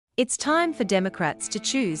It's time for Democrats to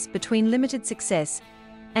choose between limited success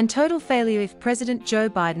and total failure if President Joe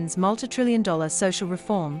Biden's multitrillion-dollar social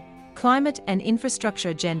reform, climate and infrastructure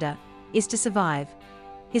agenda is to survive.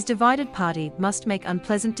 His divided party must make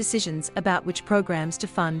unpleasant decisions about which programs to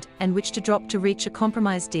fund and which to drop to reach a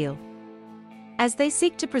compromise deal. As they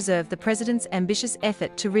seek to preserve the president's ambitious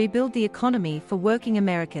effort to rebuild the economy for working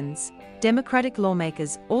Americans, Democratic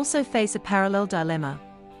lawmakers also face a parallel dilemma.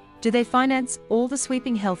 Do they finance all the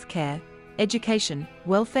sweeping health care, education,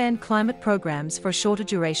 welfare and climate programs for a shorter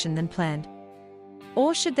duration than planned?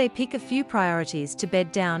 Or should they pick a few priorities to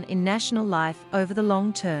bed down in national life over the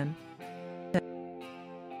long term?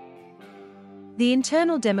 The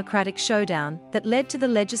internal Democratic showdown that led to the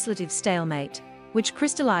legislative stalemate, which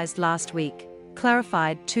crystallized last week,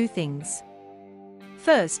 clarified two things.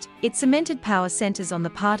 First, it cemented power centers on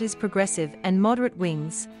the party's progressive and moderate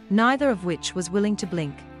wings, neither of which was willing to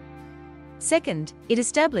blink. Second, it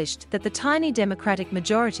established that the tiny Democratic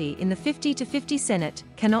majority in the 50-50 Senate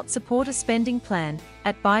cannot support a spending plan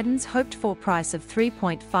at Biden's hoped-for price of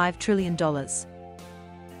 $3.5 trillion. Biden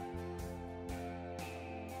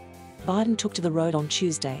took to the road on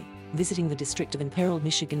Tuesday, visiting the District of Imperiled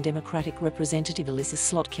Michigan Democratic Representative Alyssa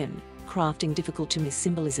Slotkin, crafting difficult-to-miss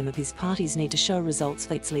symbolism of his party's need to show results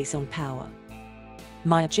for its lease on power.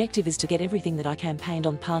 "My objective is to get everything that I campaigned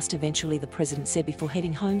on passed eventually," the president said before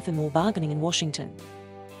heading home for more bargaining in Washington.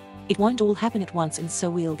 "It won't all happen at once, and so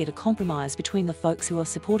we'll get a compromise between the folks who are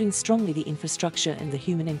supporting strongly the infrastructure and the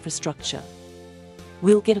human infrastructure.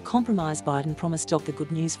 We'll get a compromise," Biden promised. The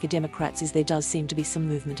good news for Democrats is there does seem to be some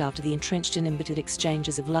movement after the entrenched and embittered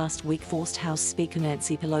exchanges of last week forced House Speaker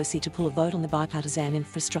Nancy Pelosi to pull a vote on the bipartisan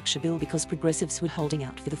infrastructure bill because progressives were holding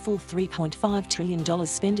out for the full $3.5 trillion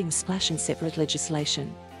spending splash in separate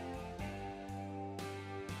legislation.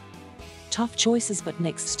 Tough choices, but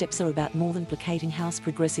next steps are about more than placating House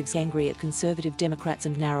progressives angry at conservative Democrats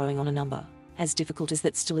and narrowing on a number. As difficult as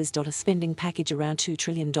that still is, a spending package around $2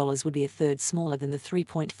 trillion would be a third smaller than the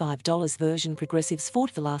 $3.5 version progressives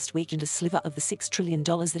fought for last week, and a sliver of the $6 trillion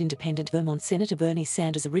that independent Vermont Senator Bernie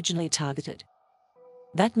Sanders originally targeted.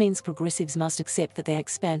 That means progressives must accept that their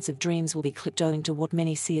expansive dreams will be clipped owing to what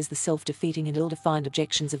many see as the self-defeating and ill-defined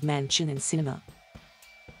objections of Manchin and Sinema.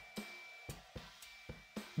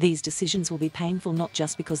 These decisions will be painful not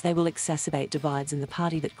just because they will exacerbate divides in the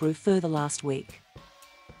party that grew further last week.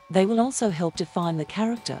 They will also help define the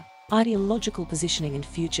character, ideological positioning and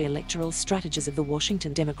future electoral strategies of the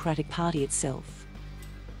Washington Democratic Party itself.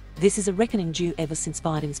 This is a reckoning due ever since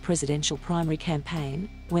Biden's presidential primary campaign,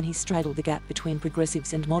 when he straddled the gap between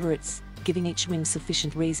progressives and moderates, giving each wing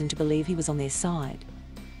sufficient reason to believe he was on their side.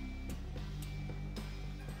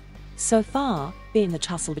 So far, been the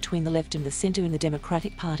tussle between the left and the center in the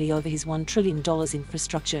Democratic Party over his $1 trillion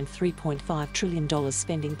infrastructure and $3.5 trillion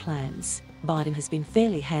spending plans. Biden has been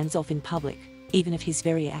fairly hands-off in public, even if he's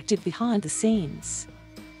very active behind the scenes.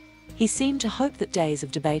 He seemed to hope that days of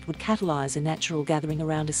debate would catalyze a natural gathering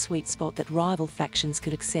around a sweet spot that rival factions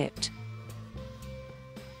could accept.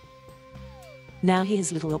 Now he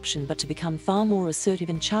has little option but to become far more assertive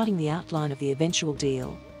in charting the outline of the eventual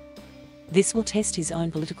deal. This will test his own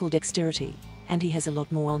political dexterity, and he has a lot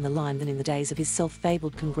more on the line than in the days of his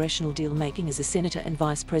self-fabled congressional deal-making as a senator and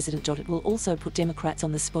vice president. It will also put Democrats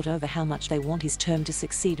on the spot over how much they want his term to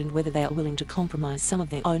succeed and whether they are willing to compromise some of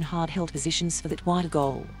their own hard-held positions for that wider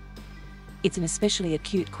goal. It's an especially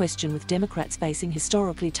acute question with Democrats facing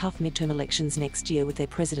historically tough midterm elections next year, with their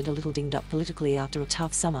president a little dinged up politically after a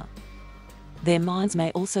tough summer. Their minds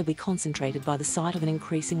may also be concentrated by the sight of an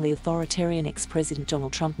increasingly authoritarian ex-President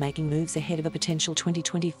Donald Trump making moves ahead of a potential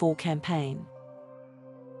 2024 campaign.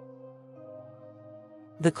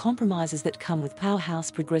 The compromises that come with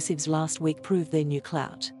powerhouse progressives last week proved their new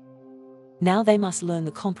clout. Now they must learn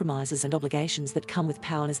the compromises and obligations that come with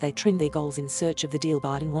power as they trim their goals in search of the deal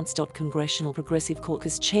Biden wants. Congressional Progressive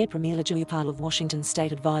Caucus Chair Pramila Jayapal of Washington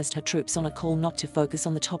State advised her troops on a call not to focus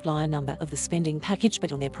on the top-line number of the spending package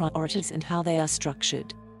but on their priorities and how they are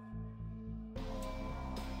structured.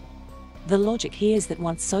 The logic here is that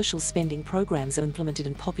once social spending programs are implemented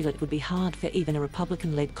and popular, it would be hard for even a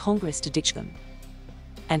Republican-led Congress to ditch them.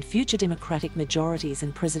 And future Democratic majorities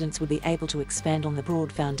and presidents would be able to expand on the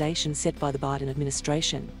broad foundation set by the Biden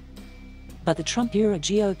administration. But the Trump-era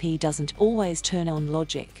GOP doesn't always turn on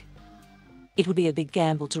logic. It would be a big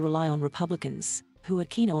gamble to rely on Republicans, who are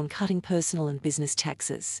keen on cutting personal and business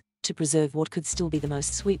taxes, to preserve what could still be the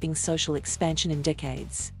most sweeping social expansion in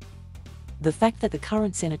decades. The fact that the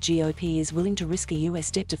current Senate GOP is willing to risk a US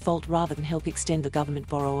debt default rather than help extend the government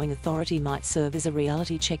borrowing authority might serve as a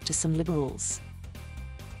reality check to some liberals.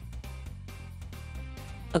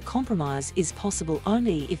 A compromise is possible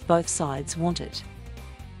only if both sides want it.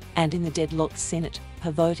 And in the deadlocked Senate,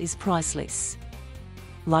 her vote is priceless.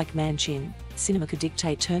 Like Manchin, cinema could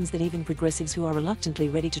dictate terms that even progressives who are reluctantly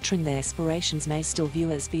ready to trim their aspirations may still view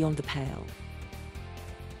as beyond the pale.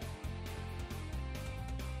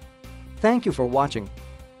 Thank you for watching.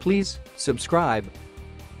 Please subscribe